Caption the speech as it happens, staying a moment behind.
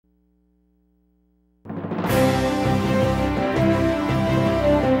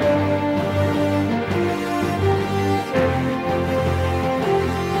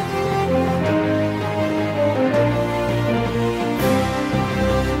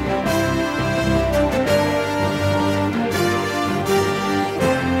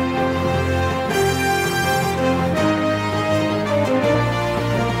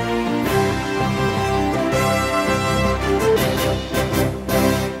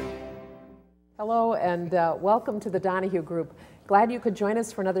Hello and welcome to the Donohue Group. Glad you could join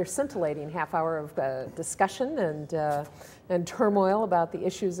us for another scintillating half hour of discussion and turmoil about the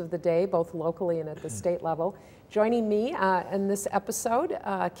issues of the day, both locally and at the state level. Joining me in this episode,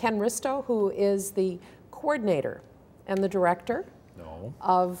 Ken Risto, who is the coordinator and the director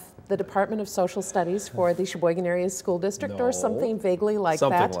of the Department of Social Studies for the Sheboygan Area School District, or something vaguely like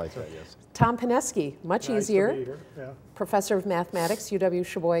that. Something like that, yes. Tom Pineski, much easier, to be here. Yeah. Professor of Mathematics, UW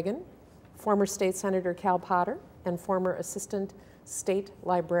Sheboygan, former State Senator Cal Potter, and former Assistant State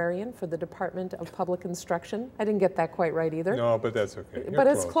Librarian for the Department of Public Instruction. I didn't get that quite right either. No, but that's okay. But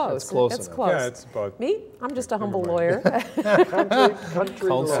it's close. It's close It's enough. close. Yeah, it's about... Me? I'm just a humble lawyer. Country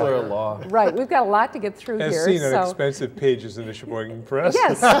Counselor lawyer. law. Right, we've got a lot to get through As here. seen in expensive pages in the Sheboygan Press.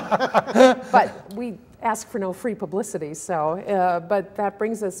 Yes, but we ask for no free publicity, so, but that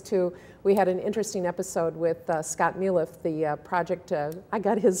brings us to, we had an interesting episode with Scott Muliff, the project, I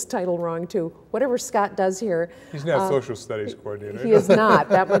got his title wrong too, whatever Scott does here. He's not social studies coordinator. He is not,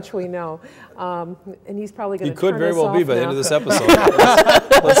 that much we know. And he's probably going He to could turn very us well be off by the now. end of this episode.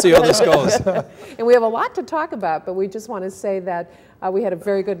 Let's see how this goes. And we have a lot to talk about, but we just want to say that we had a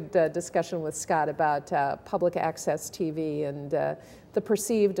very good discussion with Scott about public access TV and the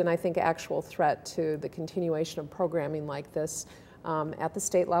perceived and I think actual threat to the continuation of programming like this at the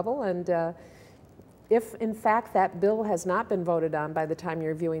state level. And if in fact that bill has not been voted on by the time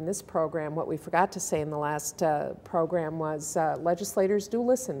you're viewing this program, what we forgot to say in the last program was legislators do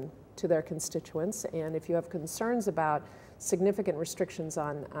listen to their constituents, and if you have concerns about significant restrictions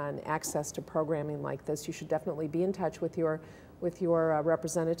on access to programming like this, you should definitely be in touch with your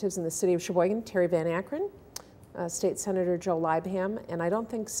representatives in the city of Sheboygan, Terry Van Akron, State Senator Joe Leibham, and I don't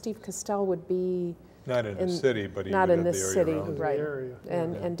think Steve Costell would be Not in the city, but he not would in have this the area city, around. right? area,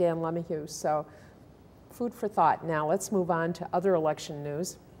 And Dan Lemahue. So, food for thought. Now let's move on to other election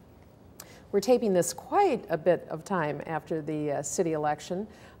news. We're taping this quite a bit of time after the city election.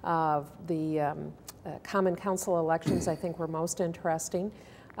 The Common Council elections, I think, were most interesting.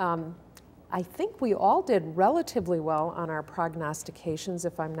 I think we all did relatively well on our prognostications,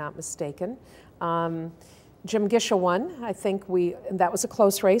 if I'm not mistaken. Jim Gisha won. I think that was a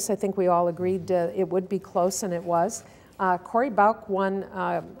close race. I think we all agreed it would be close, and it was. Corey Bauk won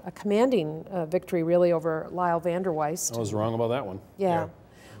a commanding victory, really, over Lyle Vanderweist. I was wrong about that one. Yeah.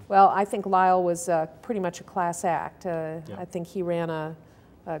 Well, I think Lyle was pretty much a class act. I think he ran a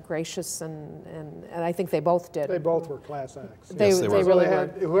gracious, and I think they both did. They both were class acts. They Yes, they were. really They were. had,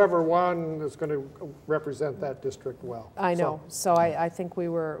 whoever won is going to represent that district well. I know. So I think we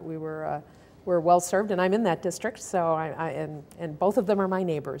were well served, and I'm in that district. So and both of them are my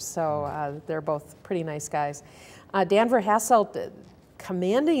neighbors. So they're both pretty nice guys. Danver Hasselt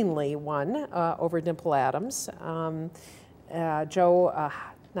commandingly won over Dimple Adams. Joe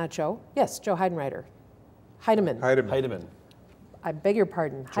Heidenreiter. Heidemann. I beg your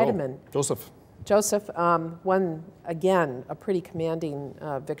pardon, Heidemann. Joseph. Won again a pretty commanding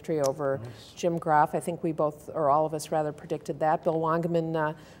victory over Jim Groff. I think we both, or all of us rather, predicted that. Bill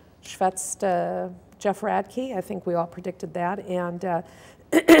Wangeman schwetzed Jeff Radke. I think we all predicted that. And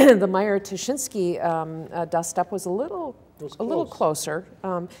the Meyer-Tashinsky dust-up was a little closer.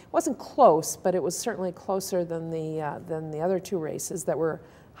 It wasn't close, but it was certainly closer than the other two races that were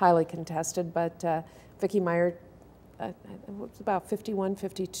highly contested. But Vicki Meyer, it was about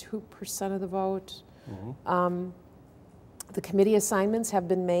 52% of the vote. Mm-hmm. The committee assignments have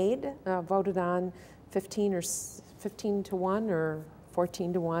been made, voted on 15 to 1 or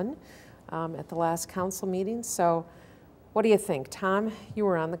 14 to 1 at the last council meeting. So what do you think? Tom, you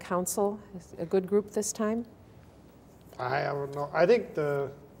were on the council. Is it a good group this time? I don't know. I think I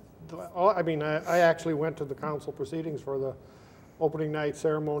actually went to the council proceedings for the opening night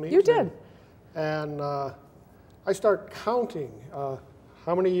ceremony. You did. And I start counting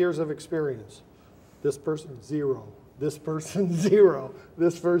how many years of experience. This person, 0. This person, 0.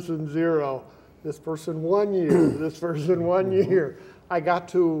 This person, 0. This person, 1 year. This person, 1 year. I got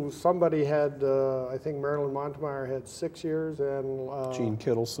to, somebody had, I think Marilyn Montemeyer had 6 years, and Gene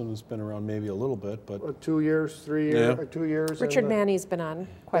Kittleson has been around maybe a little bit, but 2 years, 3 years, Yeah. 2 years. Richard Manny's been on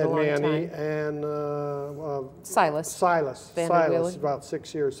quite a long Manny time. And Silas. Silas, about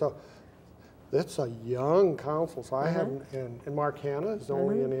 6 years. So that's a young council. So I haven't, and Mark Hanna is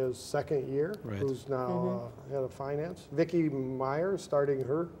only in his second year, Right. who's now head of finance. Vicki Meyer starting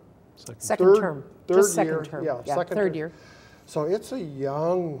her Second term. third Just second year. term. Yeah, second third term. year. So it's a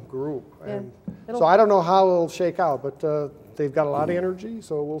young group. Yeah. And so I don't know how it'll shake out, but they've got a lot of energy,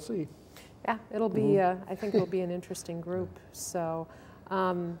 so we'll see. Yeah, it'll be, I think it'll be an interesting group. So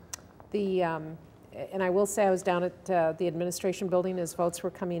And I will say I was down at the administration building as votes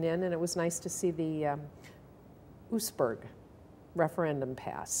were coming in, and it was nice to see the Oostburg referendum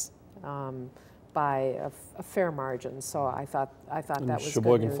pass by a fair margin. So I thought that was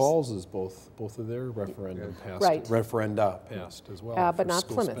Sheboygan good news. Falls is both of their referendum passed, right. referenda passed as well. But not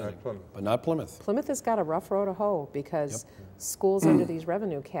Plymouth. But not Plymouth. Plymouth has got a rough road to hoe because schools under these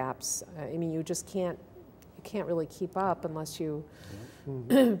revenue caps, I mean, you just can't really keep up unless you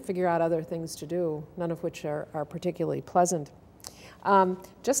figure out other things to do, none of which are particularly pleasant.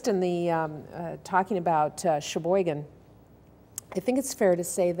 Just in the talking about Sheboygan, I think it's fair to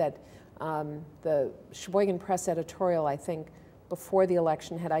say that the Sheboygan Press editorial, I think, before the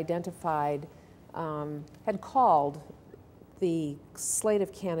election had identified, had called the slate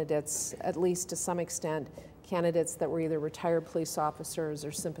of candidates, at least to some extent, candidates that were either retired police officers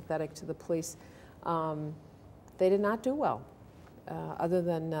or sympathetic to the police. They did not do well. Other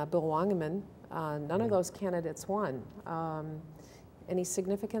than Bill Wangeman, none of those candidates won. Any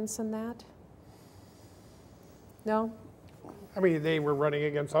significance in that? No? I mean, they were running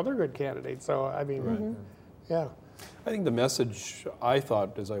against other good candidates, so I mean, yeah. I think the message I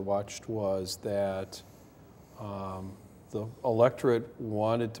thought as I watched was that the electorate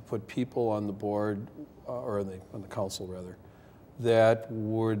wanted to put people on the board, or on the council rather, that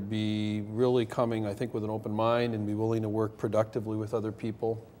would be really coming, I think, with an open mind and be willing to work productively with other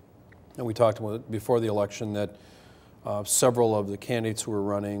people. And we talked about before the election that several of the candidates who were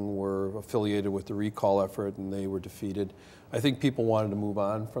running were affiliated with the recall effort and they were defeated. I think people wanted to move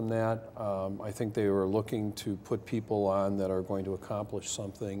on from that. I think they were looking to put people on that are going to accomplish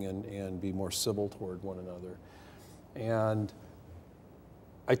something and be more civil toward one another. And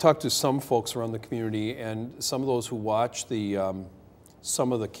I talked to some folks around the community, and some of those who watch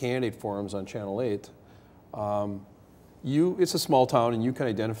some of the candidate forums on Channel 8, it's a small town and you can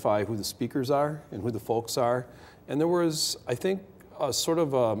identify who the speakers are and who the folks are. And there was, I think, a sort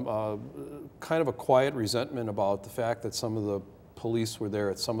of kind of a quiet resentment about the fact that some of the police were there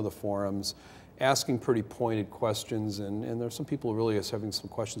at some of the forums asking pretty pointed questions, and there's some people really having some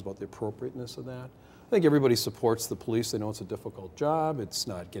questions about the appropriateness of that. I think everybody supports the police. They know it's a difficult job. It's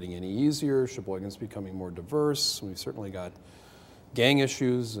not getting any easier. Sheboygan's becoming more diverse. We've certainly got gang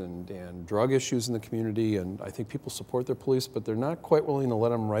issues and drug issues in the community, and I think people support their police, but they're not quite willing to let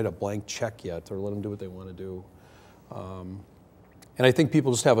them write a blank check yet or let them do what they want to do. And I think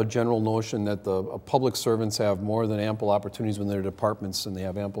people just have a general notion that the public servants have more than ample opportunities when they're departments, and they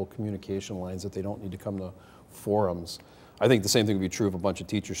have ample communication lines that they don't need to come to forums. I think the same thing would be true if a bunch of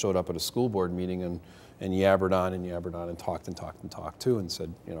teachers showed up at a school board meeting and yabbered on and talked too, and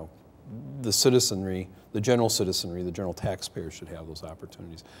said, you know, the citizenry, the general taxpayers should have those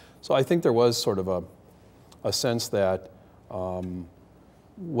opportunities. So I think there was sort of a sense that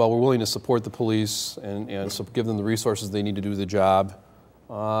while we're willing to support the police and so give them the resources they need to do the job,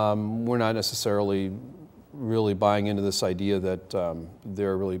 we're not necessarily really buying into this idea that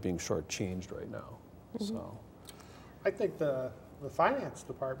they're really being shortchanged right now. So, I think the finance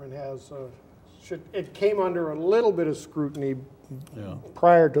department has it came under a little bit of scrutiny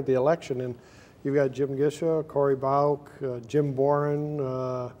prior to the election, and you've got Jim Gisha, Corey Bauk, Jim Boren,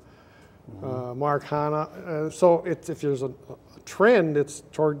 Mark Hanna. So if there's a trend, it's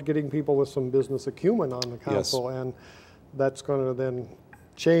toward getting people with some business acumen on the council, and that's going to then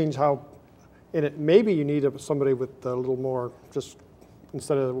change how. And maybe you need somebody with a little more, just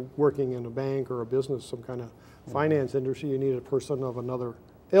instead of working in a bank or a business, some kind of finance industry, you need a person of another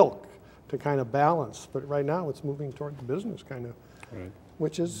ilk to kind of balance. But right now, it's moving toward the business kind of. Right.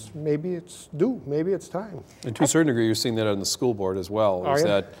 Which is, maybe it's due, maybe it's time. And to a certain degree, you're seeing that on the school board as well,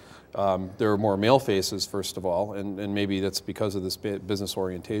 that there are more male faces, first of all, and maybe that's because of this business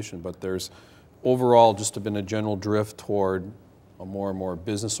orientation, but there's overall just been a general drift toward a more and more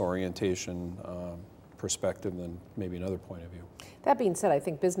business orientation perspective than maybe another point of view. That being said, I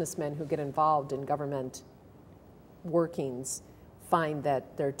think businessmen who get involved in government workings find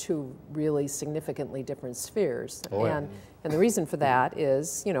that they're two really significantly different spheres. And the reason for that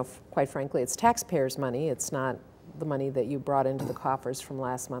is, you know, quite frankly, it's taxpayers' money. It's not the money that you brought into the coffers from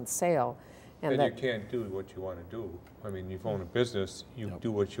last month's sale. And you can't do what you want to do. I mean, you've owned a business, you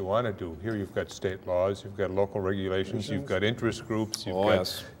do what you want to do. Here you've got state laws, you've got local regulations, you've got interest groups, you've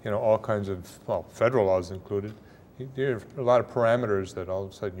got you know, all kinds of, well, federal laws included. There are a lot of parameters that all of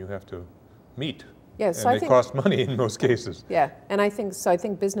a sudden you have to meet. Yeah, so and they cost money in most cases. Yeah, and I think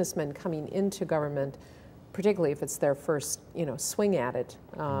businessmen coming into government, particularly if it's their first, you know, swing at it,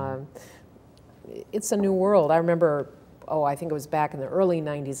 it's a new world. I remember, I think it was back in the early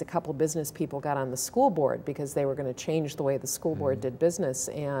 90s, a couple business people got on the school board because they were going to change the way the school board did business,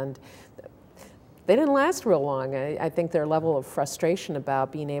 and they didn't last real long. I think their level of frustration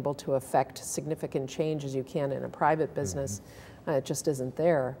about being able to affect significant change as you can in a private business it just isn't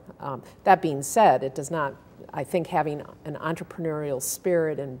there. That being said, it does not, I think having an entrepreneurial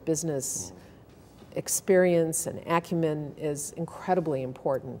spirit and business experience and acumen is incredibly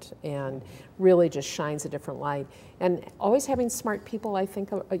important and really just shines a different light. And always having smart people, I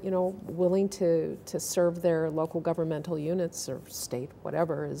think, you know, willing to serve their local governmental units or state,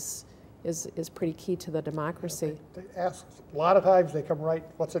 whatever, is pretty key to the democracy. They ask, a lot of times they come right,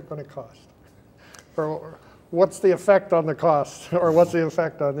 what's it going to cost? Or what's the effect on the cost? Or what's the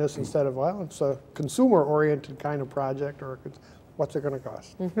effect on this, instead of, well, it's a consumer-oriented kind of project, or what's it going to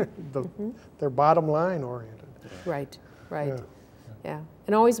cost? They're bottom line oriented. Right, right. Yeah.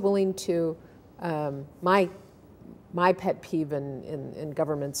 And always willing to, my pet peeve in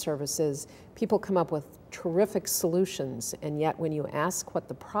government services, people come up with terrific solutions, and yet when you ask what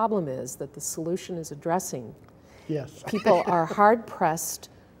the problem is that the solution is addressing, yes, people are hard pressed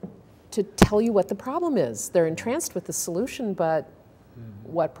to tell you what the problem is. They're entranced with the solution, but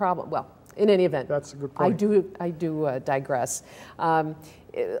what problem? Well, in any event, that's a good point. I do digress. Along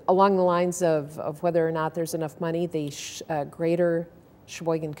the lines of whether or not there's enough money, the Greater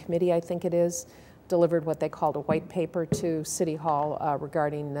Sheboygan Committee, I think it is, delivered what they called a white paper to City Hall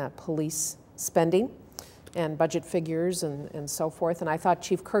regarding police spending and budget figures and so forth. And I thought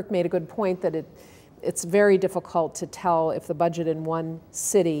Chief Kirk made a good point that it's very difficult to tell if the budget in one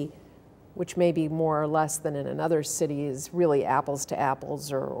city, which may be more or less than in another city, is really apples to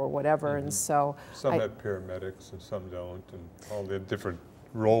apples or whatever. And so some have paramedics and some don't, and all the different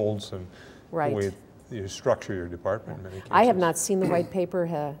roles and the way you structure your department in many cases. I have not seen the white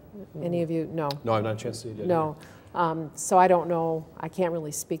paper. Any of you? No. No, I've not had a chance to see it yet. No. So I don't know. I can't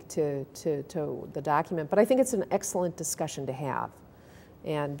really speak to the document, but I think it's an excellent discussion to have.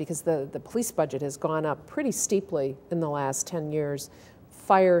 And because the police budget has gone up pretty steeply in the last 10 years,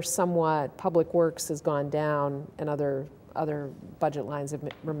 fire somewhat, public works has gone down, and other budget lines have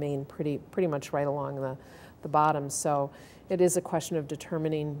remained pretty much right along the bottom. So it is a question of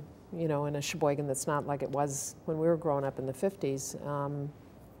determining, you know, in a Sheboygan that's not like it was when we were growing up in the 50s,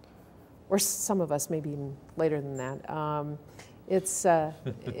 or some of us maybe even later than that.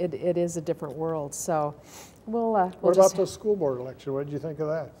 It is a different world. So we'll what about the school board election? What did you think of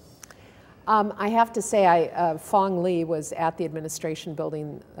that? I have to say, Fong Lee was at the administration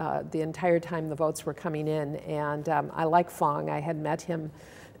building the entire time the votes were coming in, and I like Fong. I had met him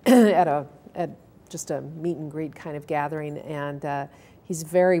at just a meet and greet kind of gathering, and he's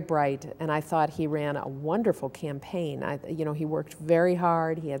very bright, and I thought he ran a wonderful campaign. You know, he worked very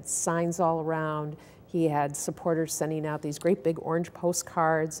hard. He had signs all around. He had supporters sending out these great big orange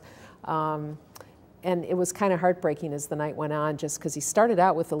postcards. And it was kind of heartbreaking as the night went on, just because he started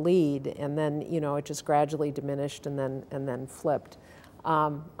out with a lead, and then, you know, it just gradually diminished and then flipped.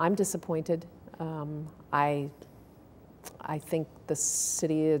 I'm disappointed. I think the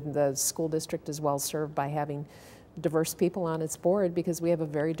city and the school district is well served by having diverse people on its board, because we have a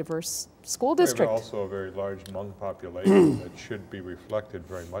very diverse school district. We have also a very large Hmong population that should be reflected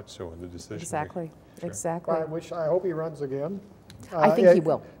very much so in the decision. Exactly, Sure. exactly. I hope he runs again. I think he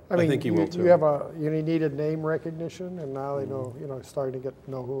will. I mean, think he will too. You needed name recognition, and now they know, you know, starting to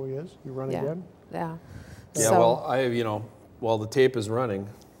know who he is. You run again? Yeah. Yeah, so, while the tape is running,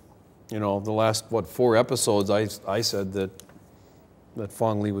 you know, the last, 4 episodes, I said that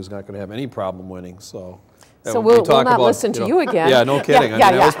Fong Lee was not going to have any problem winning, so. So we'll not listen to you again. Yeah, no kidding.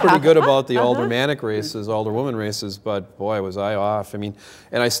 I was pretty good about the aldermanic races, alderwoman races, but boy, was I off. I mean,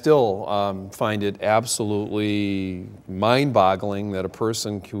 and I still find it absolutely mind-boggling that a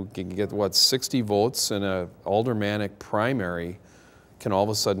person who can get, 60 votes in an aldermanic primary can all of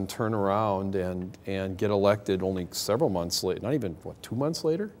a sudden turn around and get elected only several months later, not even, 2 months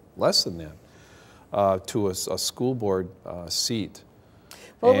later? Less than that, to a school board seat.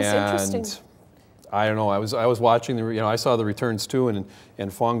 Well, it was interesting. I don't know. I was watching I saw the returns too,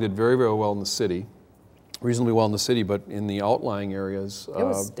 and Fong did very, very well in the city, reasonably well in the city, but in the outlying areas,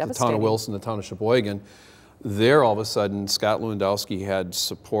 the town of Wilson, the town of Sheboygan, there all of a sudden Scott Lewandowski had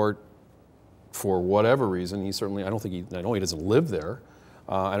support for whatever reason. He certainly, I know he doesn't live there.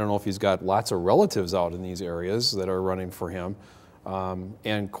 I don't know if he's got lots of relatives out in these areas that are running for him.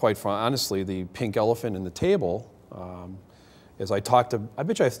 And quite honestly, the pink elephant in the table. As I bet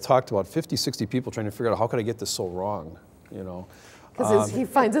you I've talked to about 50, 60 people trying to figure out how could I get this so wrong, you know. Because he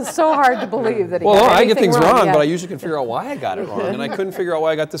finds it so hard to believe that he got anything I get things wrong, yet. but I usually can figure out why I got it wrong, and I couldn't figure out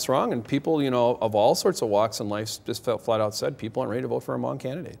why I got this wrong. And people, you know, of all sorts of walks in life just flat out said people aren't ready to vote for a Hmong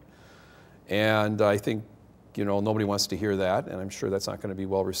candidate. And I think you know, nobody wants to hear that, and I'm sure that's not going to be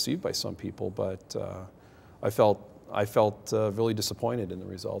well received by some people. But I felt really disappointed in the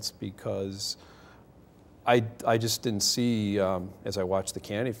results because I just didn't see, as I watched the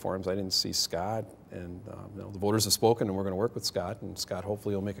candidate forums, I didn't see Scott. And you know, the voters have spoken, and we're going to work with Scott, and Scott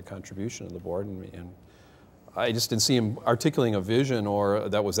hopefully will make a contribution to the board. And I just didn't see him articulating a vision or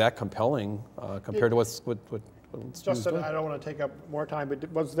that was that compelling compared to what Justin, I don't want to take up more time, but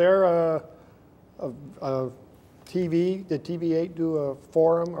was there a TV, did TV8 do a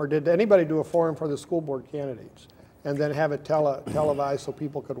forum, or did anybody do a forum for the school board candidates and then have it televised so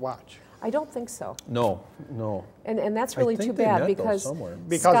people could watch? I don't think so. No. And that's really too bad because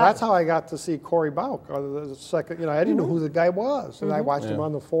Scott, that's how I got to see Corey Bauk. The second, you know, I didn't know who the guy was, and I watched him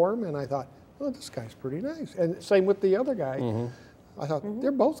on the forum, and I thought, oh, this guy's pretty nice. And same with the other guy. I thought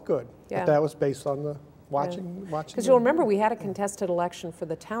they're both good. Yeah. But that was based on the watching. Because you'll remember we had a contested election for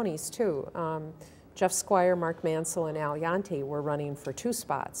the townies too. Jeff Squire, Mark Mansell, and Al Yanti were running for 2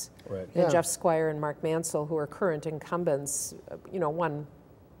 spots. Right. And Jeff Squire and Mark Mansell, who are current incumbents, won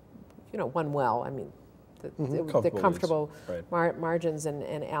well. I mean, the comfortable margins,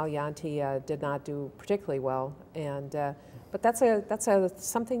 and Al Yanti did not do particularly well. And but that's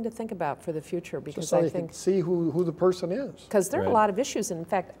something to think about for the future, because so I you think can see who the person is. Because there are a lot of issues, and in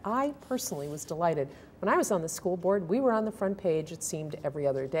fact, I personally was delighted. When I was on the school board, we were on the front page, it seemed, every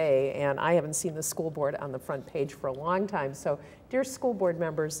other day, and I haven't seen the school board on the front page for a long time. So, dear school board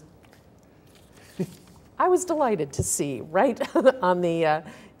members, I was delighted to see right on the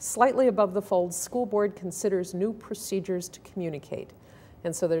slightly above the fold, school board considers new procedures to communicate.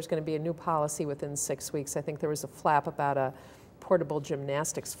 And so there's going to be a new policy within 6 weeks. I think there was a flap about a portable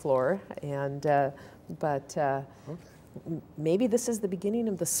gymnastics floor, and maybe this is the beginning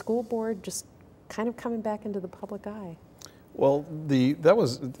of the school board just kind of coming back into the public eye. Well, that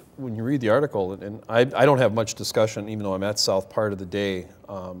was, when you read the article, and I don't have much discussion, even though I'm at South part of the day,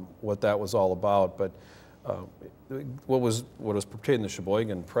 what that was all about, but what was portrayed in the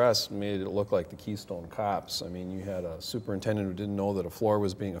Sheboygan press made it look like the Keystone Cops. I mean, you had a superintendent who didn't know that a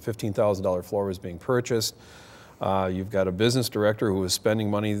 $15,000 floor was being purchased. You've got a business director who was spending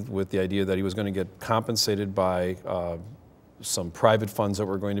money with the idea that he was going to get compensated by some private funds that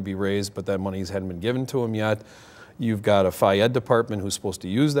were going to be raised, but that money hadn't been given to him yet. You've got a Phi-Ed department who's supposed to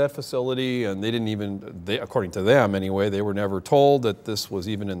use that facility, and they didn't even, according to them anyway, they were never told that this was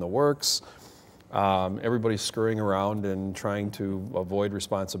even in the works. Everybody's scurrying around and trying to avoid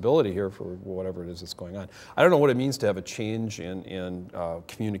responsibility here for whatever it is that's going on. I don't know what it means to have a change in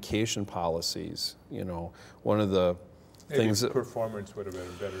communication policies. You know, one of the things that performance would have been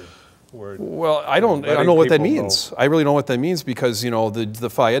a better word. Well, I don't know what that means. I really don't know what that means, because, you know, the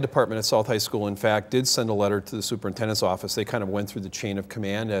Phi-Ed department at South High School, in fact, did send a letter to the superintendent's office. They kind of went through the chain of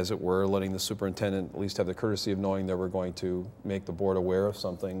command, as it were, letting the superintendent at least have the courtesy of knowing they were going to make the board aware of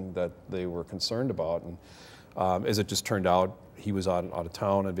something that they were concerned about. And as it just turned out, he was out of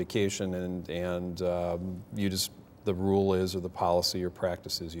town on vacation, and the rule is, or the policy or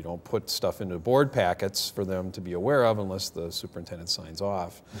practice is, you don't put stuff into board packets for them to be aware of unless the superintendent signs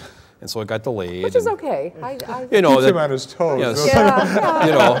off. And so it got delayed. Which is okay. You know, keeps him on his toes. Yes. Yeah,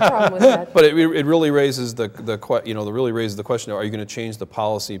 you know, no problem with that. but it really raises the question: are you going to change the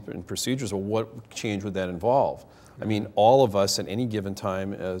policy and procedures, or what change would that involve? I mean, all of us at any given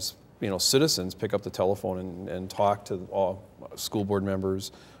time, as citizens, pick up the telephone and talk to all school board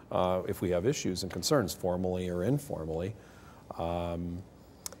members if we have issues and concerns, formally or informally.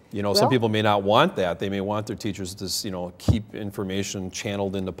 Some people may not want that. They may want their teachers to, keep information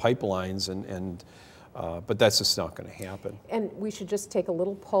channeled into pipelines, but that's just not going to happen. And we should just take a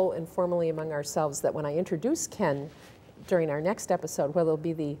little poll informally among ourselves that when I introduce Ken during our next episode, whether it'll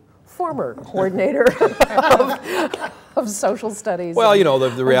be the former coordinator of social studies. Well,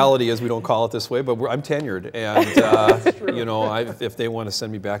 the reality is we don't call it this way, but I'm tenured, and if they want to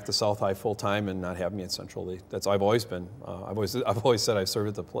send me back to South High full time and not have me at Central, I've always been. I've always said I've served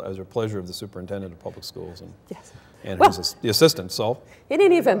at the pleasure of the superintendent of public schools and yes. And who's the assistant. So in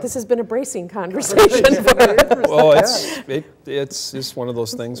any event, this has been a bracing conversation. Well, it's just one of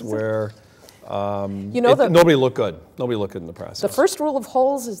those things where. Nobody looked good. Nobody looked good in the process. The first rule of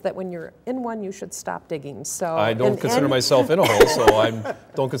holes is that when you're in one, you should stop digging. So I don't consider myself in a hole, so I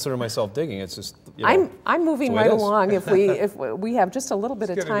don't consider myself digging. It's just I'm moving right along. If we have just a little bit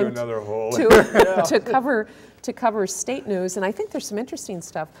of time to cover state news, and I think there's some interesting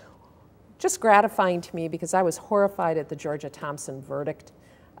stuff. Just gratifying to me because I was horrified at the Georgia Thompson verdict.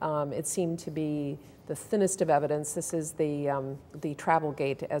 It seemed to be the thinnest of evidence. This is the travel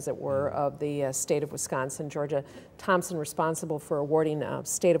gate, as it were, of the state of Wisconsin. Georgia Thompson responsible for awarding a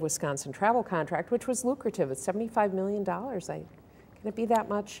state of Wisconsin travel contract, which was lucrative. It's $75 million. Can it be that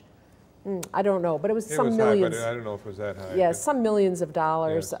much? I don't know, but it was some millions. High, but I don't know if it was that high. Yeah, some millions of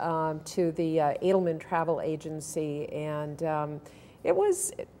dollars to the Edelman Travel Agency, and it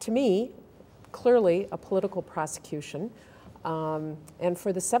was, to me, clearly a political prosecution. And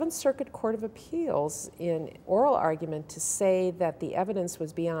for the Seventh Circuit Court of Appeals, in oral argument, to say that the evidence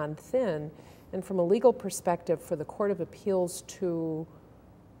was beyond thin, and from a legal perspective, for the Court of Appeals to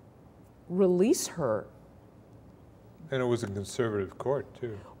release her. And it was a conservative court,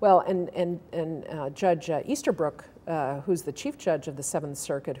 too. Well, and Judge Easterbrook, who's the chief judge of the Seventh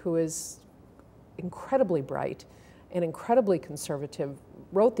Circuit, who is incredibly bright and incredibly conservative,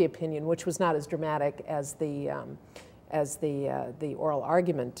 wrote the opinion, which was not as dramatic as the oral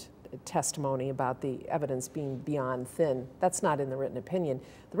argument testimony about the evidence being beyond thin. That's not in the written opinion.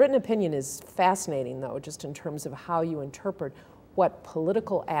 The written opinion is fascinating, though, just in terms of how you interpret what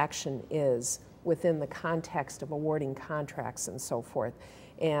political action is within the context of awarding contracts and so forth,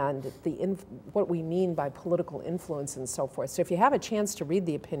 and what we mean by political influence and so forth. So if you have a chance to read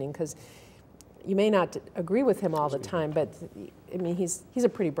the opinion, because you may not agree with him all the time, but I mean, he's a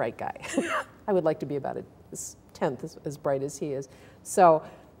pretty bright guy. I would like to be about a tenth as bright as he is. So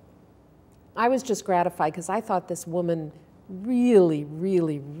I was just gratified because I thought this woman really,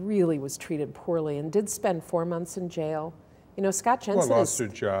 really, really was treated poorly and did spend 4 months in jail. You know, Scott Jensen lost her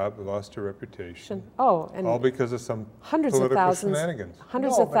job, lost her reputation. Oh, and all because of some hundreds of thousands, shenanigans.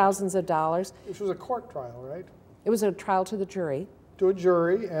 Hundreds of thousands of dollars. This was a court trial, right? It was a trial to the jury. To a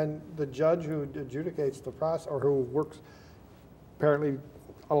jury, and the judge who adjudicates the process, or who works, apparently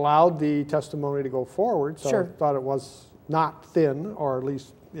allowed the testimony to go forward, so thought it was not thin, or at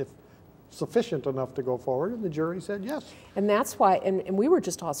least if sufficient enough to go forward, and the jury said yes. And that's why, and we were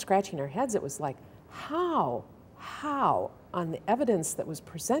just all scratching our heads. It was like, how, on the evidence that was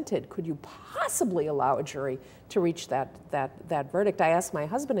presented, could you possibly allow a jury to reach that verdict? I asked my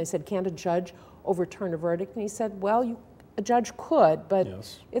husband, I said, can't a judge overturn a verdict? And he said, well, a judge could, but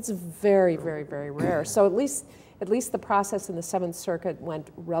it's very, very, very rare. So at least the process in the Seventh Circuit went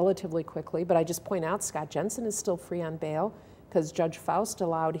relatively quickly, but I just point out Scott Jensen is still free on bail because Judge Faust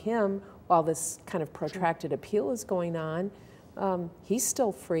allowed him, while this kind of protracted appeal is going on, he's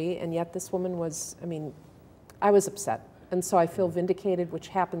still free, and yet this woman was, I mean, I was upset. And so I feel vindicated, which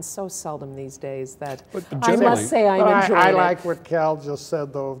happens so seldom these days that I must say I'm enjoying it. I like what Cal just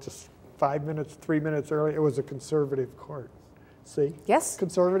said, though, just 5 minutes, 3 minutes earlier. It was a conservative court. See? Yes.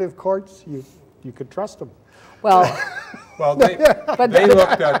 Conservative courts, you could trust them. Well, they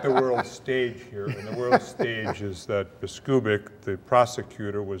looked at the world stage here, and the world stage is that Biskubik, the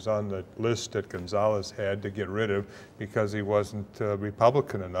prosecutor, was on the list that Gonzalez had to get rid of because he wasn't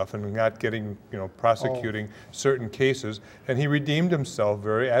Republican enough and not getting, prosecuting certain cases. And he redeemed himself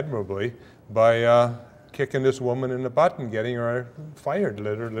very admirably by kicking this woman in the butt and getting her fired,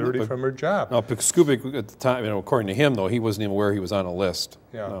 literally from her job. Now, Biskubik at the time, according to him, though, he wasn't even aware he was on a list.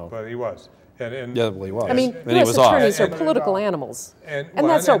 Yeah, no. But he was. Yeah, well, he was. I mean, and U.S. attorneys are political animals, and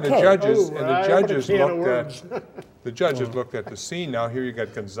that's okay. The judges looked at the scene. Now here you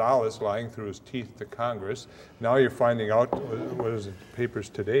got Gonzalez lying through his teeth to Congress. Now you're finding out, what is it, papers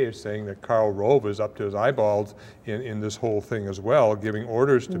today is saying that Karl Rove is up to his eyeballs in this whole thing as well, giving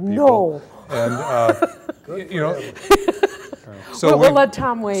orders to people. No. And so we'll let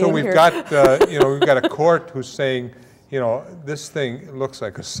Tom weigh in here. So we've got we've got a court who's saying, this thing looks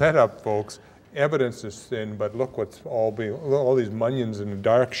like a setup, folks. Evidence is thin, but look what's all these munions and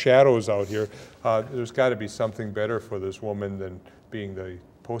dark shadows out here. There's got to be something better for this woman than being the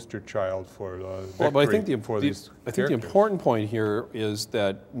poster child for victory. Well, but I think the important point here is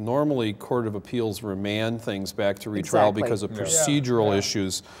that normally Court of Appeals remand things back to retrial because of procedural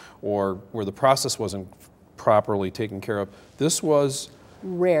issues or where the process wasn't properly taken care of. This was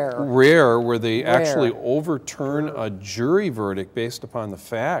rare where they actually overturn a jury verdict based upon the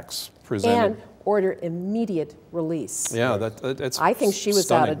facts presented. And order immediate release. Yeah, that's I think she was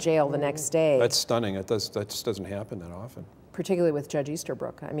stunning. out of jail the next day. That's stunning. That just doesn't happen that often. Particularly with Judge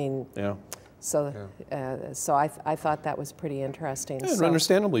Easterbrook. I mean, so I thought that was pretty interesting. Yeah, and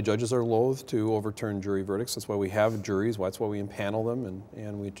understandably, judges are loath to overturn jury verdicts. That's why we have juries. That's why we impanel them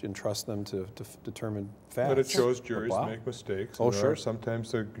and we entrust them to determine facts. But it shows juries make mistakes. Oh, sure.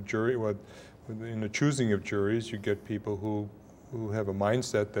 Sometimes the jury, in the choosing of juries, you get people who have a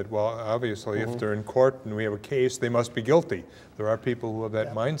mindset that, well, obviously, if they're in court and we have a case, they must be guilty. There are people who have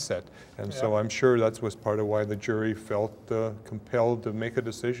that mindset. And so I'm sure that was part of why the jury felt compelled to make a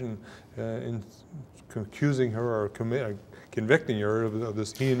decision in accusing her or convicting her of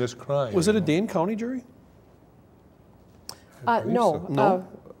this heinous crime. Was it a Dane County jury? No. No?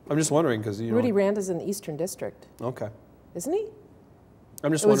 I'm just wondering because you Rudy know. Rand is in the Eastern District, Okay. isn't he?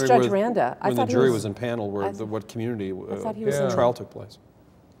 I'm just It was wondering Judge Randa. I when the thought he jury was- was in panel, where what community thought he was in the the- trial took place.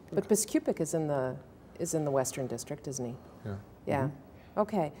 But Biscupik is in the Western District, isn't he? Yeah. Yeah.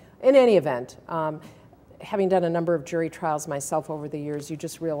 Okay. In any event, having done a number of jury trials myself over the years, you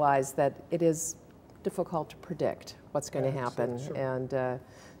just realize that it is difficult to predict what's going to happen, sure. and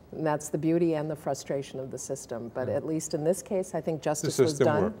that's the beauty and the frustration of the system. But at least in this case, I think The justice was system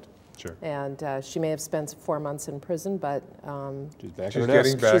done. worked. Sure. And she may have spent 4 months in prison, but She's back She's at her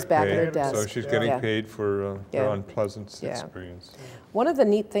getting desk. back She's back at pay, her desk. so she's getting Yeah. paid for Yeah. unpleasant Yeah. experience. one of the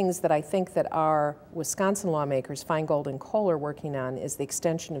neat things that I think that our Wisconsin lawmakers, Feingold and Cole, are working on is the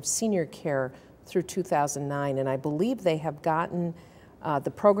extension of senior care through 2009. And I believe they have gotten,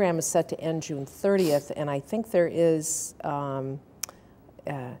 the program is set to end June 30th, and I think there is, my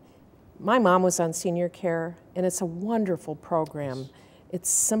mom was on senior care, and it's a wonderful program. It's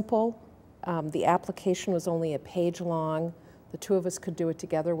simple. The application was only a page long. The two of us could do it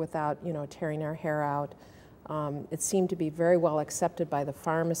together without, tearing our hair out. It seemed to be very well accepted by the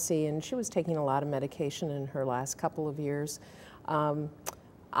pharmacy, and she was taking a lot of medication in her last couple of years.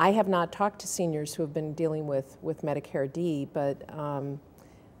 I have not talked to seniors who have been dealing with Medicare D, but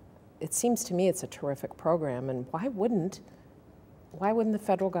it seems to me it's a terrific program, and why wouldn't the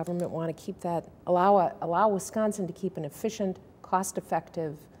federal government want to keep that, allow Wisconsin to keep an efficient,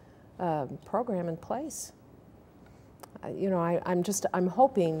 cost-effective program in place? I'm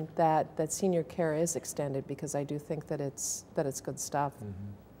hoping that senior care is extended, because I do think that it's good stuff.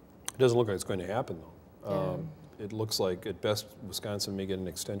 It doesn't look like it's going to happen, though. Yeah. It looks like, at best, Wisconsin may get an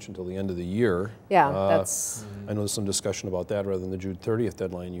extension till the end of the year. Yeah, that's. I know there's some discussion about that rather than the June 30th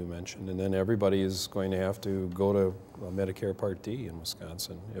deadline you mentioned. And then everybody is going to have to go to Medicare Part D in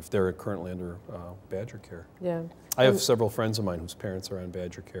Wisconsin if they're currently under Badger Care. Yeah. I have several friends of mine whose parents are on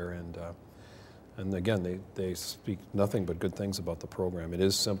Badger Care, and again, they speak nothing but good things about the program. It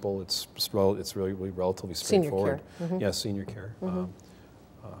is simple. It's really relatively straightforward. Senior care. Yeah, senior care.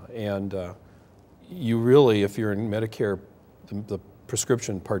 You really, if you're in Medicare, the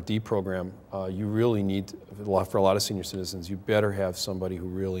prescription Part D program, you really need, for a lot of senior citizens, you better have somebody who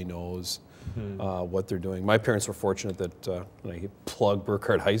really knows what they're doing. My parents were fortunate that, I plug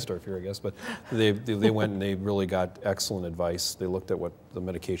Burkhart Heisdorf here, I guess, but they went and they really got excellent advice. They looked at what the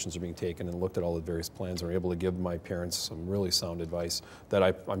medications are being taken and looked at all the various plans and were able to give my parents some really sound advice that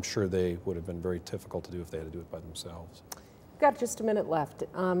I'm sure they would have been very difficult to do if they had to do it by themselves. Got just a minute left.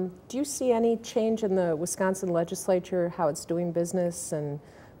 Do you see any change in the Wisconsin legislature, how it's doing business, and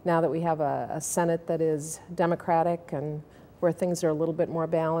now that we have a Senate that is Democratic and where things are a little bit more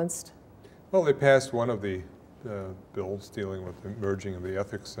balanced? Well, they passed one of the bills dealing with the merging of the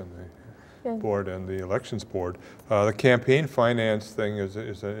ethics and the board and the elections board. The campaign finance thing is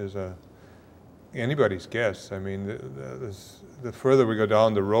anybody's guess. I mean, the further we go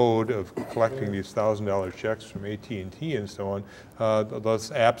down the road of collecting these $1,000 checks from AT&T and so on,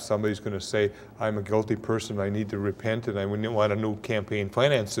 those apps, somebody's going to say, I'm a guilty person, I need to repent, and I want a new campaign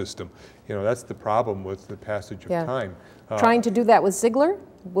finance system. That's the problem with the passage of time. Trying to do that with Ziegler,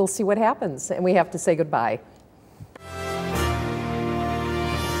 we'll see what happens, and we have to say goodbye.